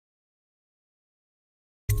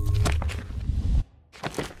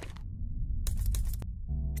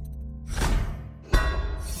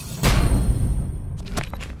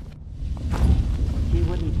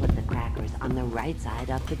right side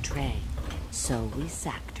of the tray, so we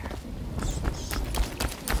sacked her.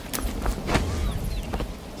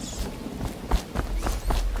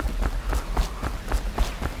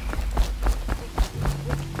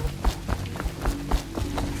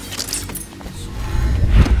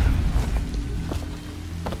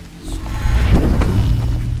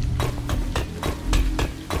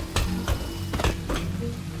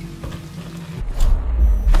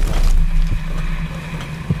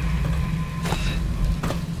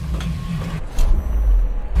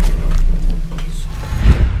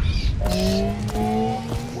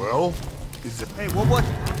 Hey, what?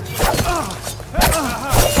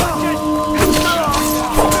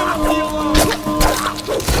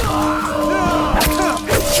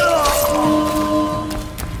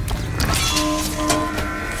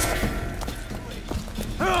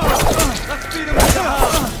 Let's beat him with the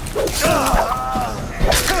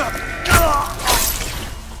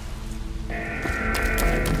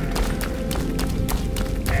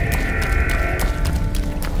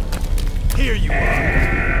Here you are.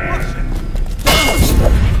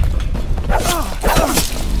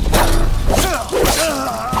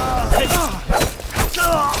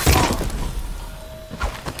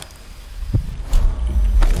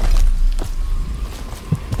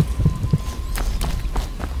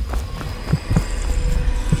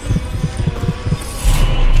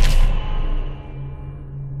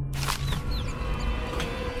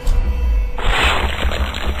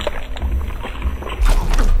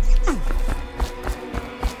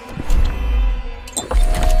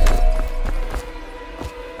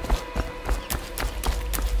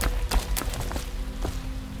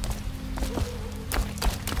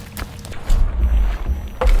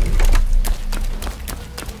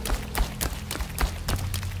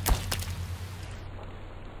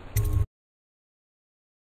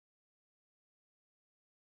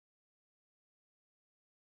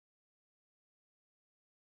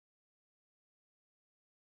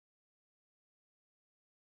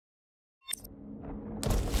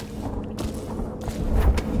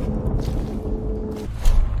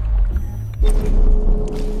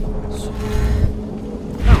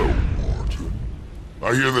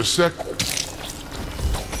 Are you the sec?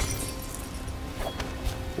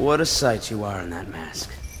 What a sight you are in that mask.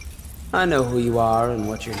 I know who you are and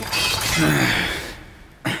what you're here.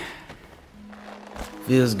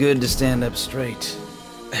 Feels good to stand up straight.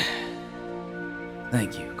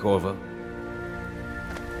 Thank you, Corvo.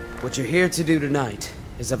 What you're here to do tonight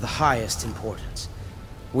is of the highest importance.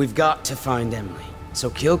 We've got to find Emily, so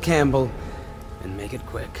kill Campbell and make it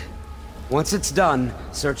quick. Once it's done,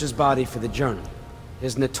 search his body for the journal,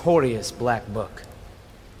 his notorious black book,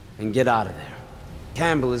 and get out of there.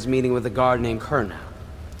 Campbell is meeting with a guard named Kernow,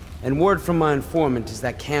 and word from my informant is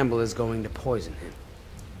that Campbell is going to poison him.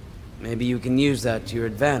 Maybe you can use that to your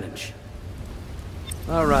advantage.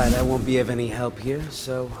 Alright, I won't be of any help here,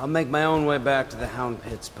 so I'll make my own way back to the Hound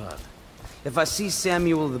Pits pub. If I see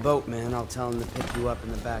Samuel the boatman, I'll tell him to pick you up in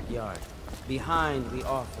the backyard, behind the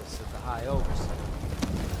office of the High Overseer.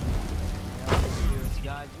 Let the spirits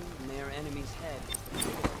guide you, and their enemy's head is the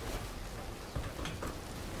door.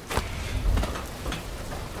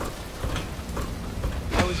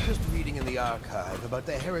 I was just reading in the archive about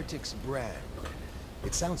the Heretic's brand.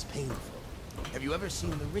 It sounds painful. Have you ever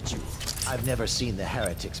seen the ritual? I've never seen the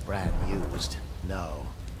Heretic's brand used. No,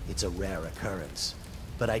 it's a rare occurrence.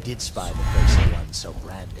 But I did spy the face of one so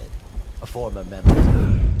branded. A former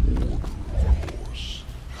member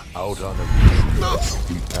out on a reef.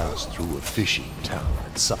 We passed through a fishing town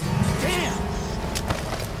and some. Damn!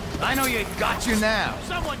 I know you got you now.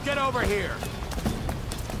 Someone get over here.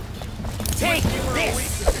 Take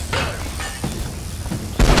this!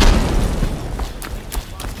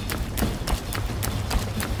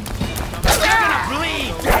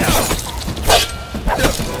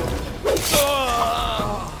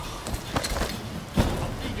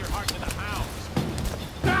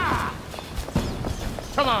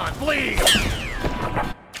 Come on, bleed!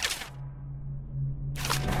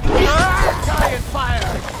 Giant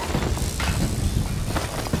fire!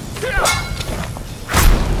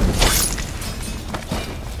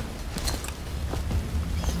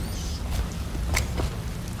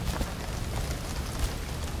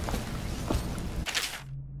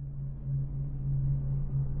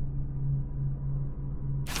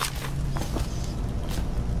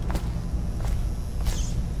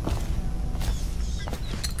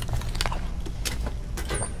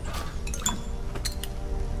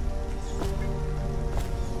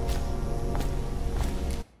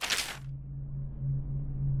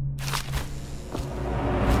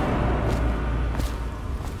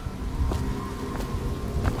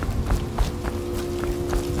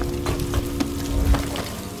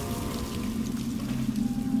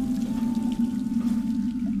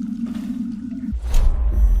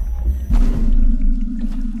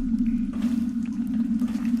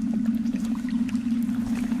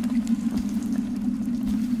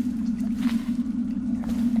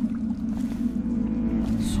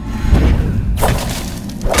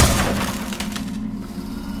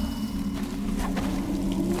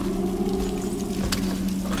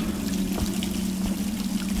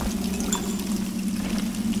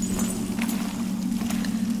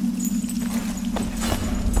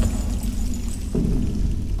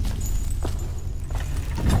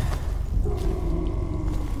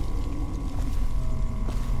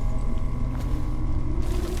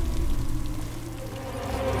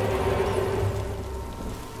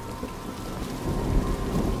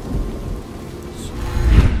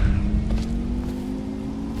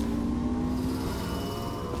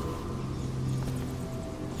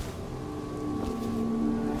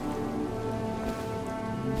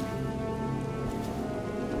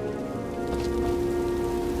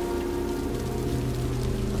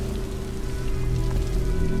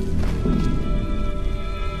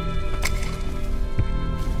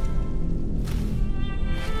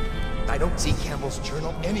 I don't see Campbell's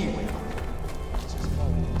journal anywhere. It's his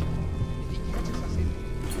fault. If he catches us in...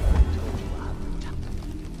 I told you how to tell him.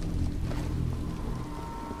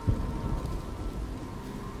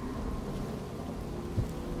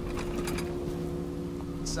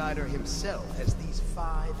 Insider himself has these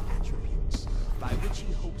 5 attributes by which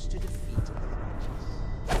he hopes to defeat the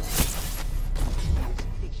righteous.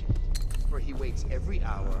 He is patient, for he waits every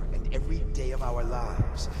hour and every day of our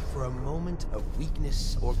lives for a moment of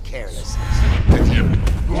weakness or carelessness.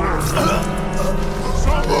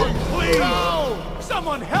 Someone, please! No!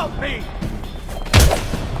 Someone help me!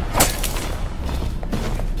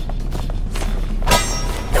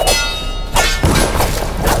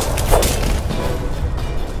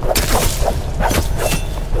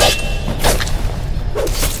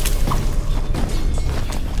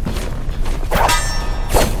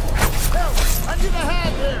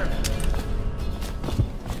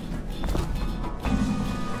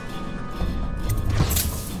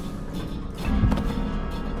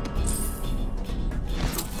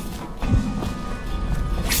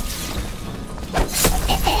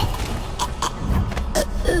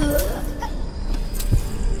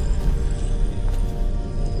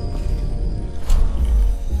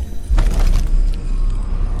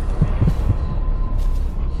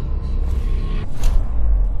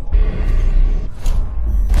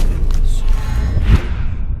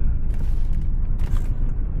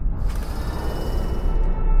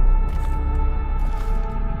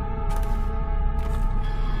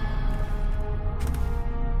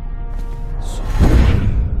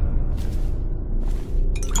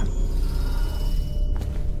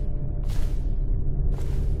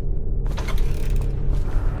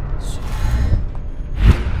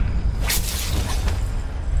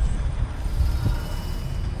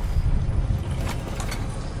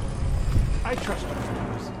 I trust you.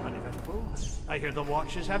 Uneventful. I hear the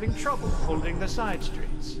watch is having trouble holding the side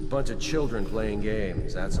streets. Bunch of children playing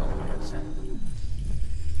games, that's all it is.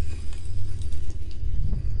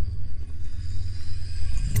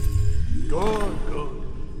 Good, good.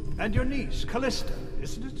 And your niece, Callista,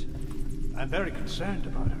 isn't it? I'm very concerned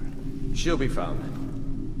about her. She'll be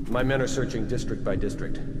found. My men are searching district by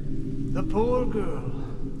district. The poor girl.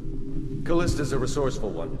 Callista's a resourceful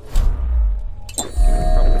one.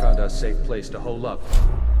 Probably found a safe place to hole up.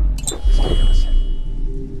 This chaos.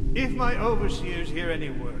 If my overseers hear any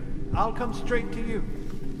word, I'll come straight to you.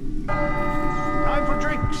 Time for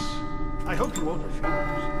drinks. I hope you won't refuse.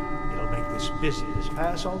 It'll make this business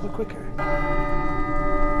pass all the quicker.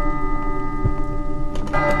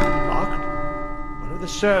 Locked? One of the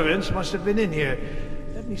servants must have been in here.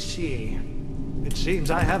 Let me see. It seems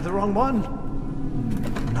I have the wrong one.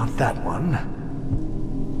 Not that one.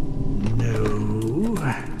 No.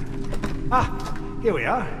 Ah, here we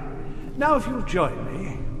are. Now if you'll join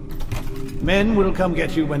me. Men will come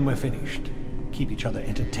get you when we're finished. Keep each other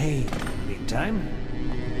entertained in the meantime.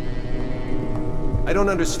 I don't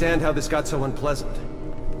understand how this got so unpleasant.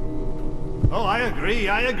 Oh, I agree,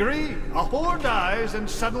 I agree. A whore dies and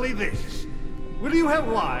suddenly this. Will you have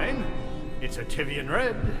wine? It's a Tivian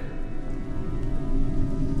red.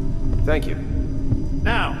 Thank you.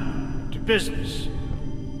 Now, to business.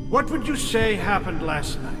 What would you say happened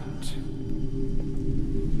last night?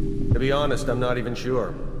 To be honest, I'm not even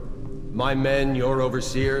sure. My men, your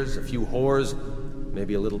overseers, a few whores,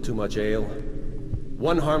 maybe a little too much ale.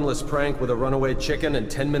 One harmless prank with a runaway chicken, and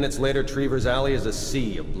 10 minutes later, Trevor's Alley is a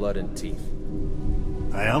sea of blood and teeth.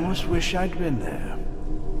 I almost wish I'd been there.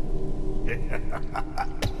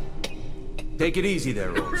 Take it easy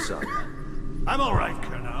there, old son. I'm all right,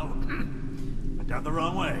 Colonel. But down the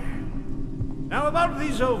wrong way. Now about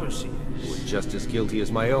these overseers. We're just as guilty as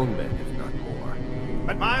my own men, if not more.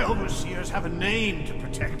 But my overseers have a name to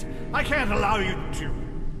protect. I can't allow you to...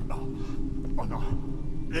 Oh no.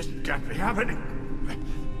 This can't be happening.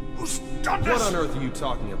 Who's done this? What on earth are you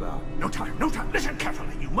talking about? No time, no time. Listen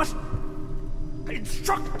carefully. You must...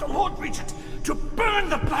 instruct the Lord Regent to burn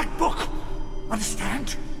the Black Book.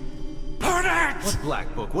 Understand? Burn it! What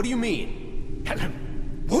Black Book? What do you mean? Tell him.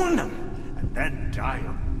 Warn them. And then die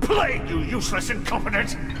of plague, you useless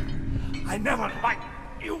incompetent. I never liked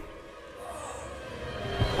you.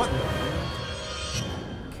 What?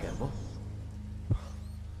 Campbell?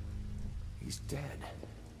 He's dead.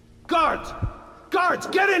 Guards! Guards,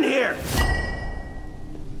 get in here!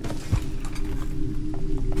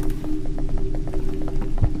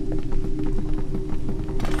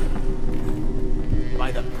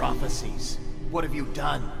 By the prophecies, what have you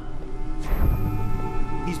done?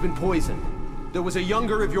 He's been poisoned. There was a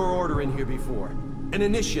younger of your order in here before. An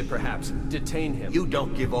initiate, perhaps. Detain him. You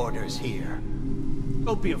don't give orders here.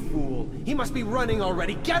 Don't be a fool. He must be running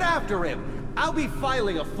already. Get after him! I'll be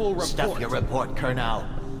filing a full report. Stuff your report, Colonel,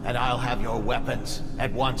 and I'll have your weapons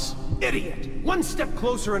at once. Idiot! One step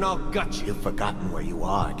closer and I'll gut you. You've forgotten where you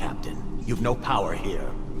are, Captain. You've no power here.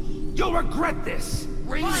 You'll regret this!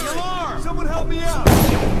 Ring the alarm! Someone help me out!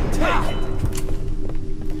 Take it!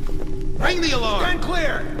 Ring the alarm! Stand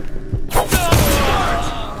clear!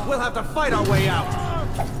 We'll have to fight our way out.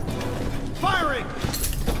 Firing!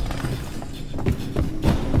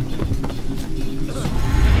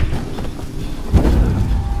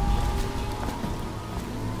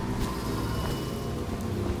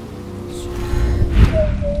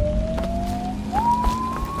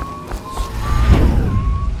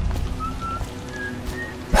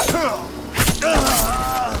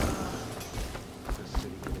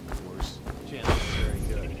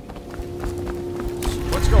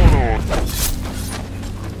 What's going on?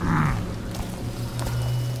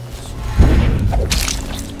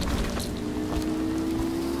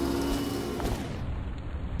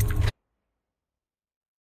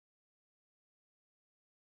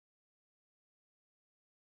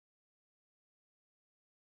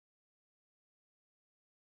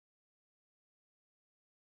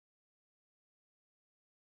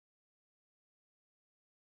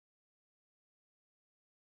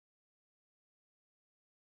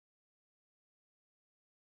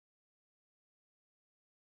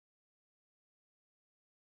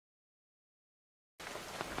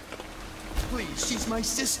 Please, she's my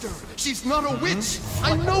sister. She's not a witch.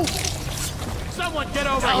 I know. Someone get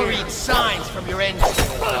over I'll here! read signs from your engine.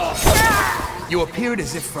 You appeared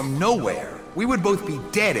as if from nowhere. We would both be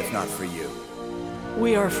dead if not for you.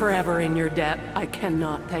 We are forever in your debt. I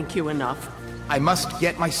cannot thank you enough. I must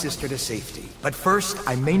get my sister to safety. But first,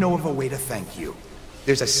 I may know of a way to thank you.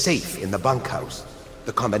 There's a safe in the bunkhouse.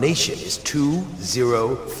 The combination is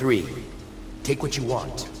 203. Take what you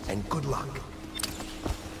want, and good luck.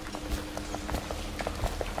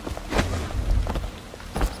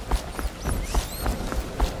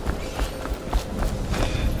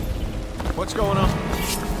 What's going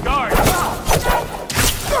on? Guard!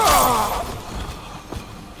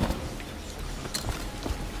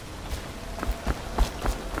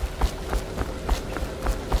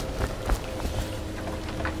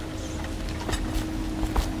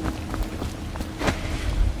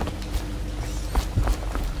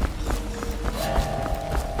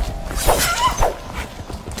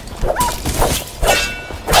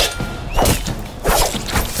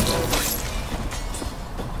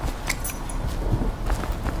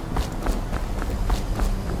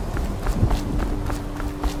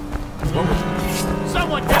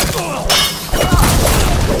 Someone get...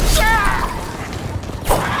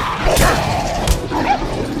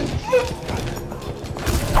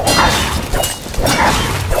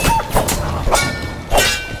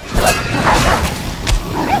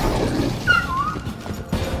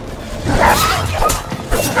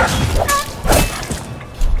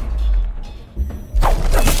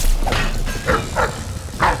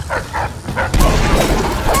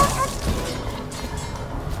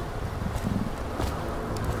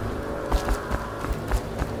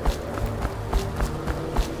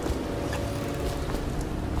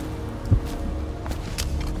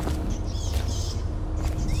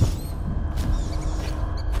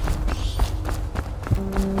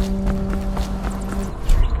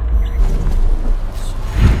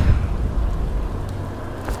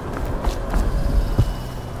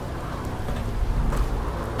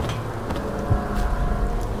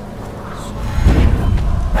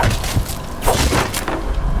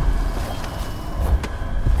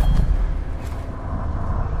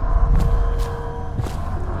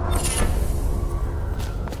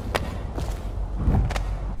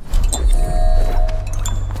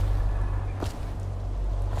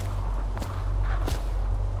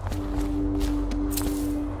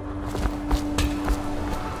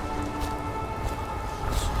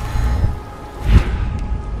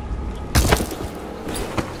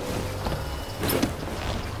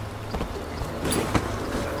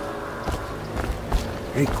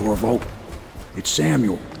 Hey, Corvo. It's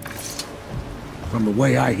Samuel. From the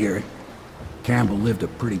way I hear it, Campbell lived a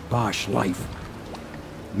pretty posh life.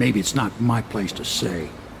 Maybe it's not my place to say,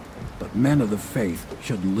 but men of the faith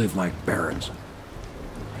shouldn't live like barons.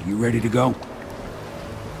 Are you ready to go?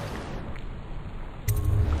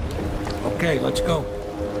 Okay, let's go.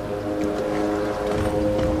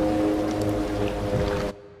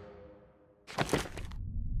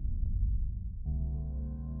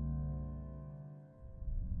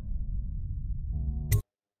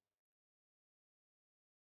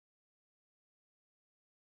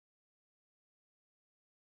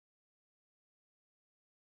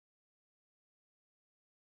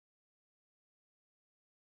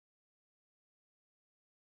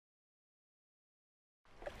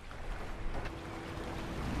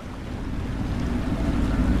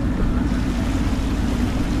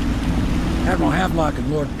 Admiral Havelock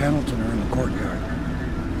and Lord Pendleton are in the courtyard.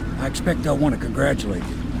 I expect they'll want to congratulate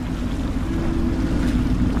you.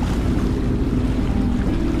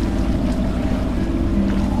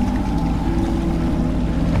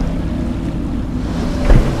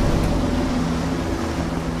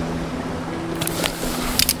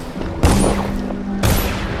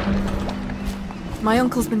 My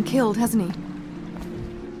uncle's been killed, hasn't he?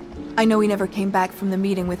 I know he never came back from the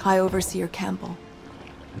meeting with High Overseer Campbell.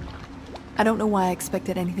 I don't know why I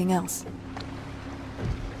expected anything else.